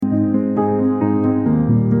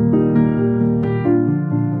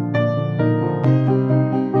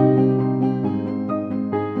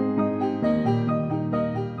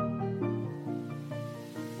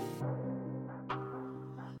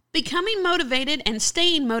Becoming motivated and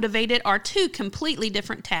staying motivated are two completely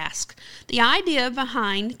different tasks. The idea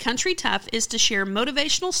behind Country Tough is to share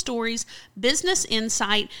motivational stories, business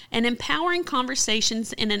insight, and empowering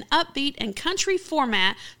conversations in an upbeat and country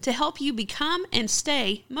format to help you become and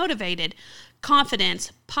stay motivated.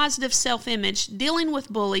 Confidence, positive self-image, dealing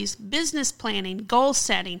with bullies, business planning, goal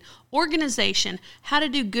setting, organization, how to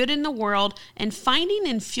do good in the world, and finding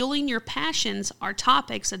and fueling your passions are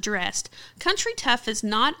topics addressed. Country Tough is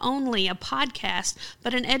not only a podcast,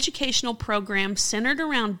 but an educational program centered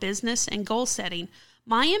around business and goal setting.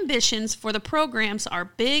 My ambitions for the programs are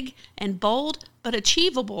big and bold, but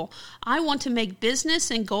achievable. I want to make business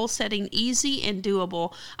and goal setting easy and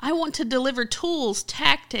doable. I want to deliver tools,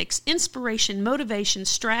 tactics, inspiration, motivation,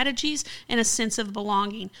 strategies, and a sense of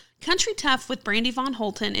belonging. Country Tough with Brandy Von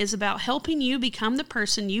Holton is about helping you become the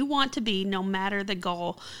person you want to be no matter the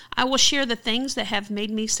goal. I will share the things that have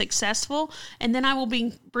made me successful, and then I will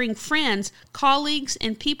bring friends, colleagues,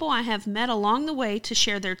 and people I have met along the way to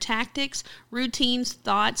share their tactics, routines,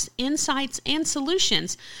 thoughts, insights, and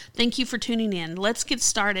solutions. Thank you for tuning in. Let's get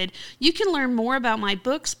started. You can learn more about my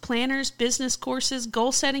books, planners, business courses,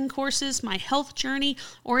 goal-setting courses, my health journey,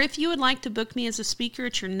 or if you would like to book me as a speaker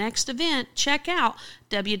at your next event, check out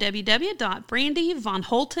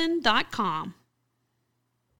www.brandyvonholton.com.